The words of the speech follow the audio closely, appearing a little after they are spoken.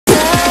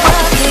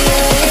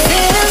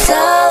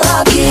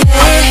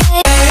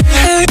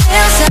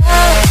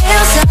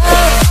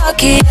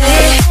Bakit?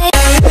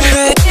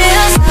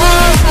 Feels so,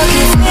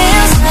 bakit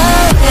feels so,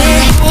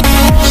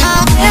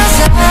 feels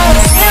so,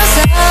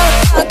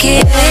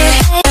 bakit?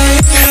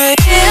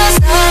 Feels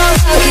so,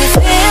 bakit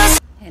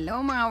feels.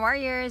 Hello mga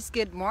warriors,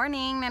 good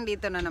morning.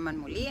 Nandito na naman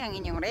muli ang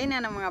inyong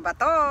reyna ng mga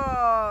bato,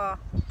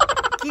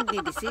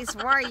 kidney disease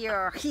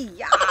warrior.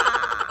 Hiya!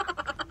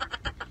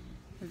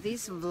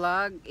 This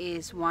vlog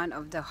is one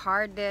of the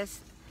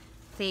hardest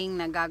thing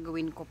na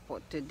gagawin ko po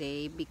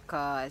today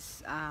because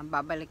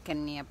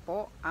babalikan niya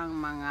po ang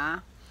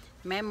mga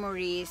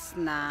memories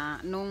na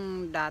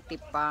nung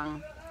dati pang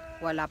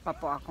wala pa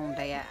po akong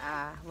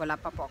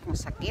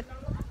sakit,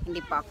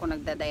 hindi pa ako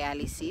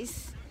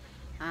nagda-dialysis.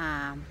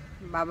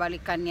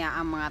 Babalikan niya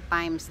ang mga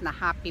times na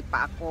happy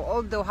pa ako,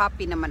 although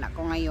happy naman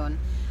ako ngayon,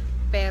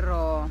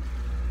 pero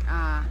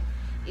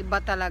iba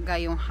talaga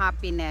yung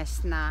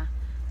happiness na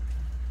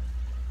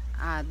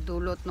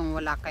dulot nung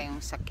wala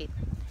kayong sakit.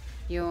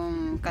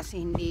 Yung kasi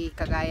hindi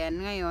kagaya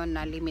ngayon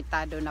na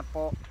limitado na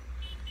po,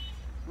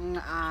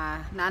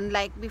 na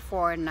unlike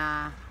before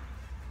na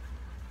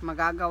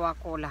magagawa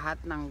ko lahat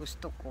ng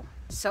gusto ko.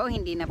 So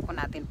hindi na po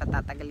natin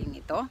patatagalin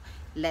ito.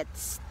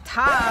 Let's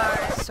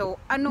start! So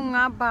ano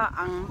nga ba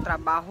ang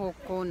trabaho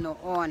ko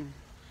noon?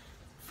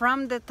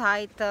 From the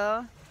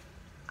title,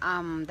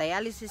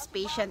 dialysis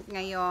patient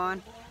ngayon,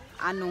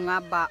 ano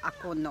nga ba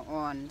ako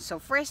noon? So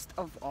first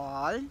of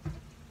all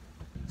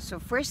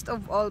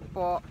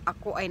po,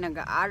 ako ay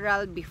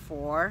nag-aaral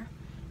before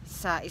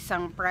sa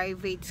isang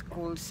private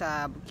school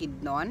sa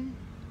Bukidnon,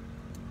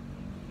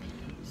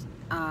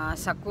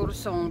 sa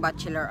kursong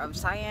Bachelor of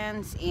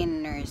Science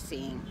in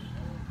Nursing.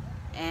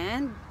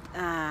 And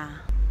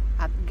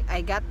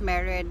I got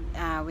married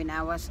when I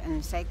was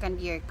in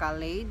second year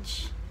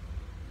college,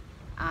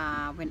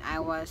 when I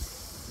was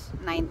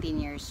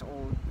 19 years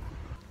old.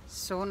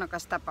 So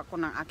nakastop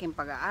ako ng aking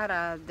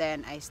pag-aaral,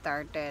 then I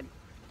started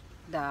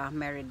the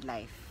married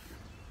life.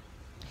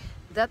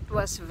 That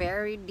was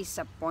very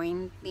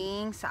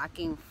disappointing sa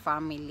aking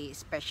family,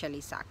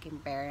 especially sa aking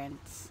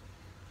parents.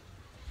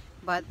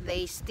 But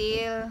they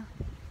still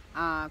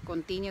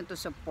continue to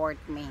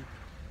support me.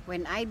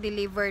 When I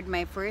delivered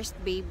my first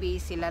baby,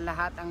 sila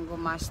lahat ang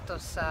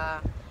gumastos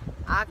sa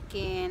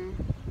akin,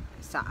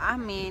 sa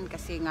amin,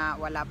 kasi nga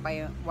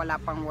wala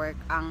pang work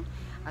ang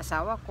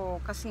asawa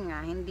ko, kasi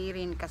nga hindi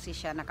rin kasi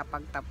siya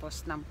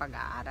nakapagtapos ng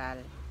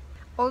pag-aaral.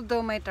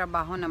 Although may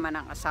trabaho naman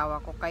ang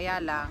asawa ko,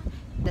 kaya lang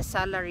the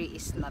salary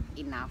is not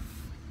enough.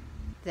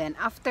 Then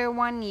after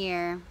 1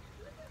 year,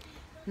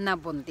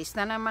 nabuntis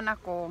na naman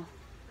ako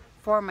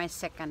for my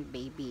second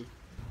baby.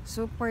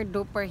 Super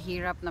duper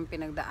hirap ng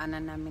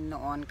pinagdaanan namin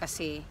noon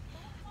kasi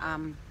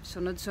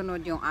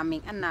sunod-sunod yung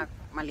aming anak,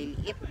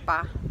 maliliit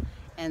pa,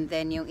 and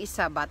then yung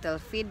isa bottle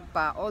feed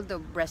pa,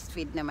 although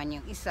breastfeed naman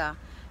yung isa,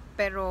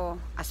 pero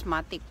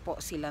asthmatic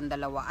po silang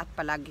dalawa at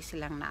palagi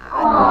silang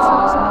naa-admit sa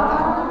hospital.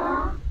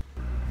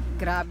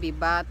 Grabe,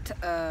 but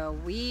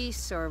we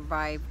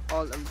survived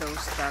all of those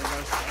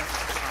struggles as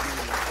a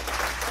family.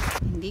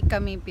 Hindi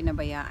kami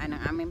pinabayaan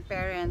ng aming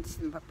parents.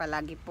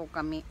 Palagi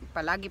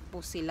po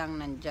silang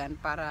nandyan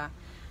para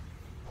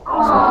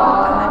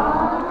suportahan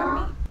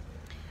kami.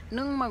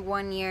 Nung mag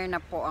 1 year na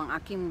po ang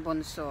aking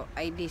bunso,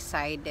 I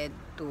decided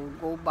to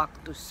go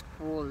back to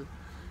school.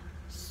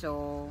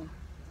 So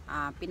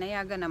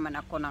pinayagan naman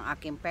ako ng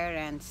aking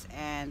parents,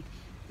 and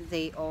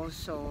they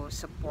also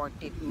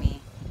supported me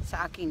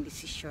sa aking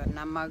desisyon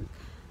na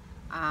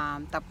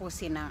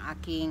tapusin ang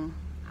aking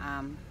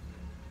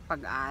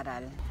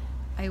pag-aaral.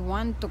 I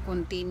want to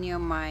continue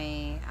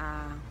my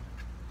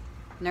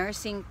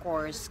nursing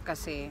course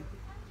kasi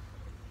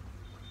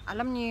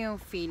alam niyo yung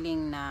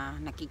feeling na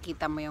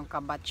nakikita mo yung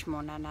kabatch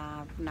mo na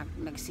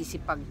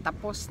nagsisipag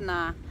tapos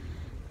na,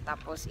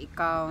 tapos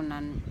ikaw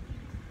na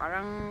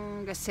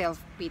parang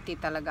self-pity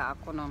talaga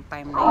ako nung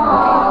time na yun.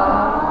 Kaya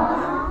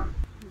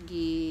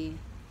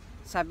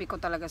sabi ko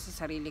talaga sa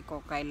sarili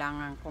ko,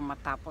 kailangan ko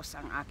matapos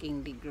ang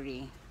aking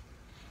degree.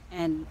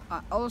 And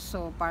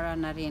also para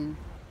na rin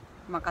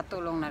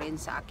makatulong na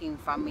rin sa aking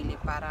family,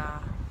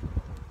 para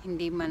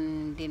hindi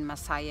man din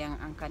masayang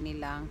ang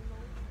kanilang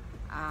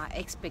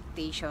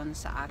expectation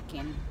sa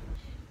akin.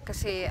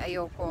 Kasi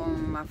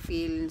ayokong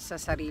ma-feel sa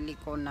sarili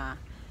ko na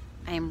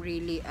I'm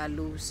really a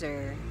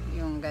loser,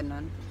 yung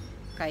ganon.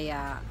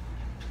 Kaya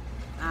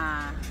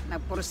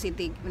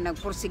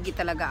nagpursigi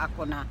talaga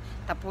ako na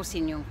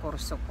tapusin yung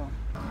kurso ko.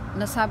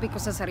 Nasabi ko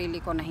sa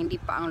sarili ko na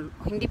hindi pa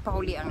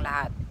huli ang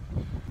lahat.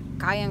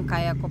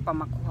 Kayang-kaya ko pa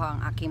makuha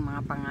ang aking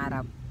mga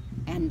pangarap.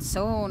 And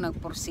so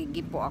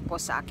nagpursigi po ako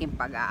sa aking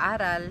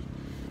pag-aaral.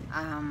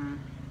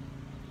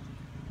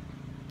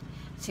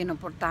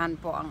 Sinuportahan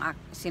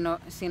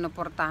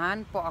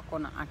po ako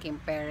ng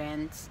aking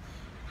parents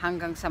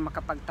hanggang sa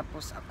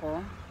makapagtapos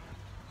ako.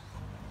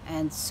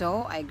 And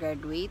so I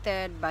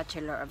graduated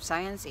Bachelor of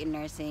Science in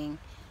Nursing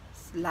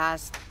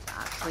last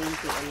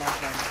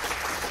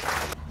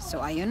 2011. So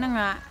ayun na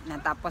nga,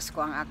 natapos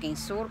ko ang aking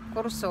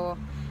kurso,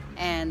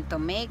 and to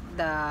make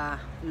the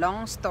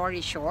long story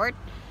short,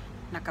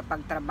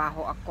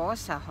 nakapagtrabaho ako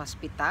sa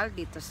hospital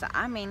dito sa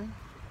amin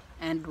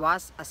and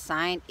was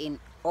assigned in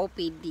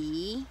OPD,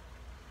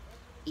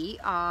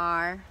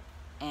 ER,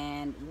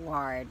 and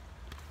ward.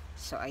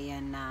 So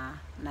ayan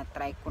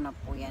na-try ko na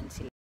po yan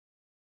sila.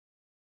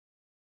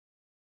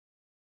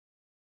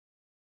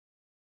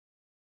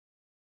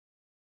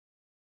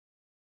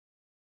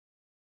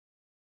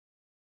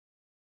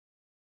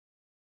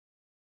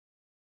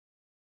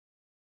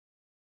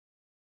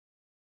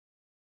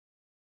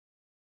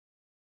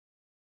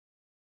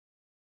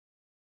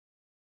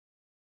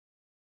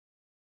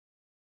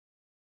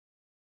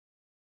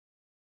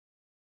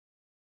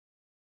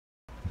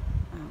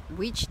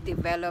 Which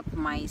developed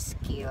my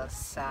skills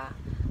sa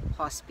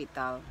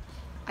hospital.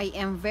 I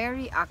am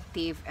very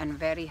active and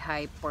very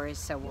hyper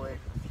sa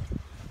work.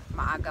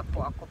 Maaga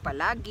po ako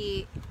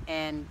palagi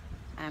and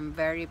I'm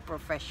very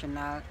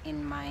professional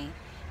in my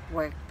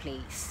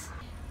workplace.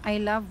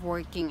 I love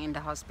working in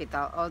the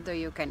hospital, although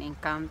you can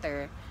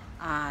encounter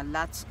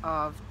lots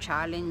of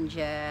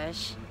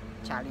challenges.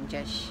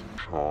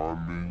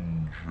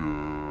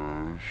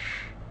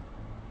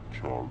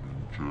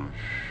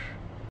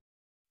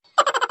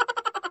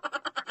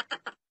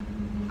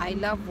 I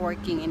love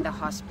working in the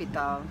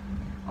hospital,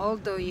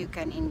 although you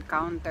can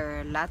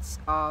encounter lots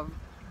of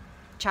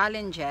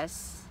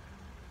challenges,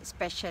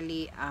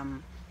 especially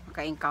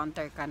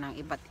maka-encounter ka ng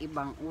iba't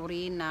ibang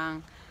uri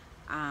ng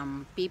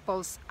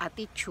people's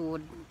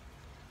attitude.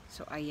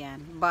 So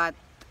ayan, but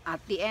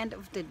at the end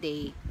of the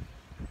day,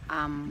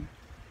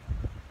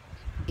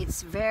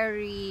 it's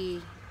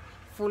very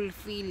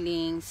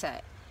fulfilling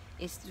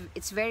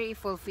it's very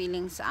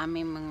fulfilling sa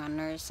aming mga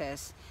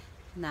nurses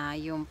na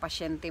yung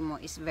pasyente mo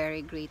is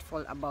very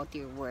grateful about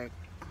your work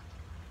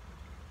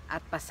at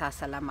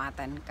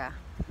pasasalamatan ka.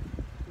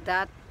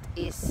 That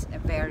is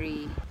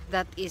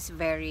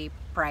very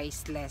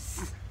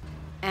priceless.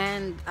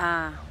 And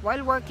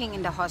while working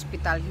in the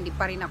hospital, hindi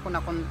pa rin ako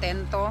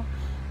nakontento.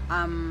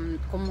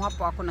 Kumuha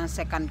po ako ng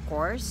second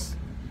course.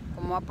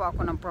 Kumuha po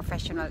ako ng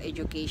professional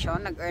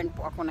education. Nag-earn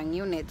po ako ng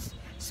units.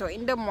 So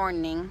in the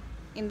morning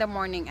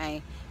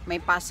ay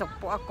may pasok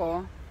po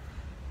ako.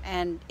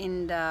 And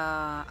in the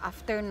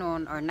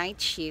afternoon or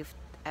night shift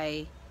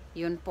ay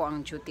yun po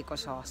ang duty ko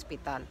sa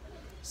hospital.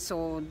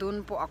 So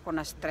dun po ako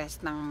na stress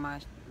ng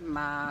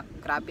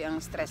grabe ang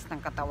stress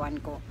ng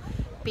katawan ko.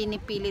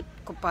 Pinipilit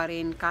ko pa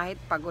rin, kahit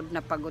pagod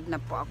na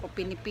po ako,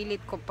 pinipilit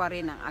ko pa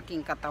rin ang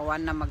aking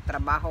katawan na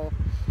magtrabaho.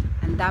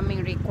 Ang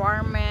daming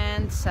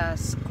requirements sa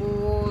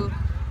school,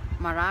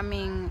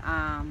 maraming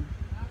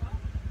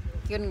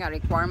yun nga,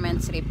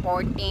 requirements,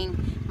 reporting,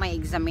 may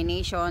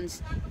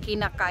examinations,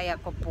 kinakaya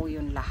ko po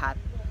yun lahat.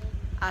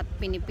 At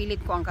pinipilit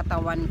ko ang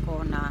katawan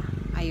ko na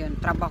ayun,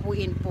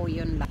 trabahuin po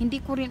yun lahat.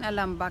 Hindi ko rin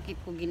alam bakit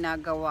ko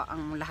ginagawa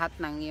ang lahat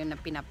ng yun na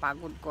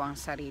pinapagod ko ang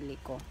sarili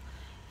ko.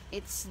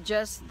 It's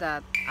just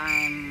that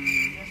I'm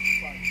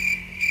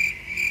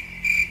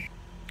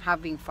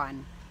having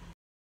fun.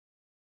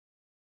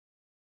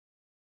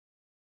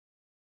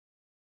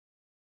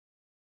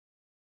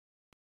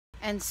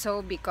 And so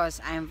because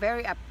I'm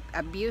very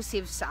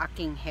abusive sa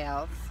aking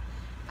health,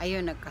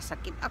 ayun,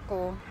 nagkasakit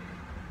ako.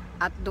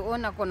 At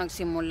doon ko na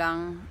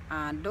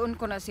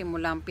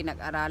simulang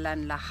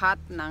pinag-aralan lahat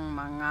ng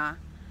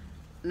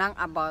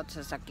about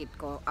sa sakit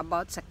ko,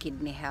 about sa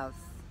kidney health.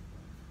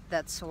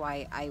 That's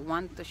why I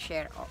want to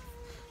share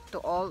to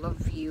all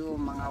of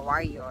you mga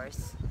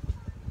warriors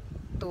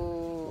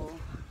to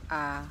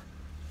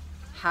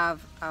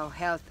have a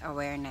health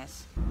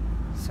awareness.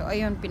 So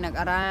ayun,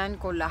 pinag-aralan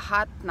ko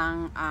lahat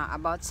ng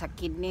about sa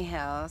kidney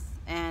health,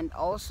 and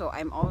also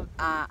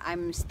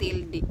I'm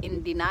still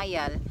in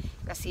denial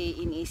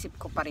kasi iniisip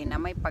ko pa rin na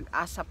may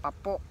pag-asa pa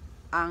po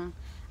ang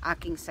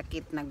aking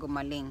sakit na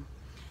gumaling.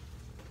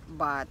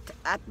 But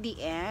at the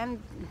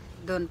end,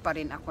 doon pa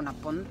rin ako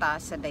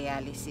napunta sa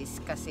dialysis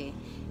kasi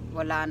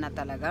wala na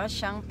talaga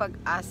siyang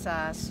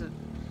pag-asa. So,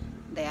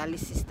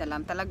 dialysis na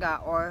lang talaga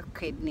or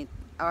kidney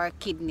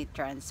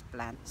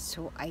transplant.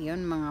 So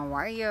ayun mga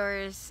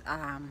warriors,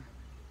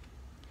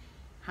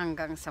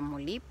 hanggang sa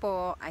muli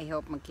po. I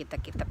hope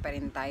magkita-kita pa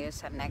rin tayo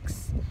sa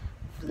next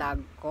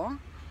vlog ko.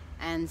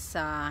 And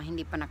sa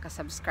hindi pa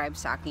nakasubscribe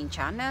sa aking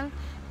channel,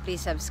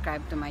 please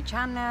subscribe to my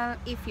channel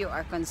if you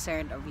are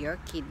concerned of your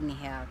kidney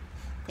health.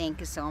 Thank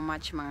you so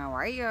much mga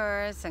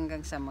warriors.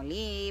 Hanggang sa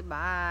muli.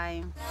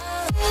 Bye!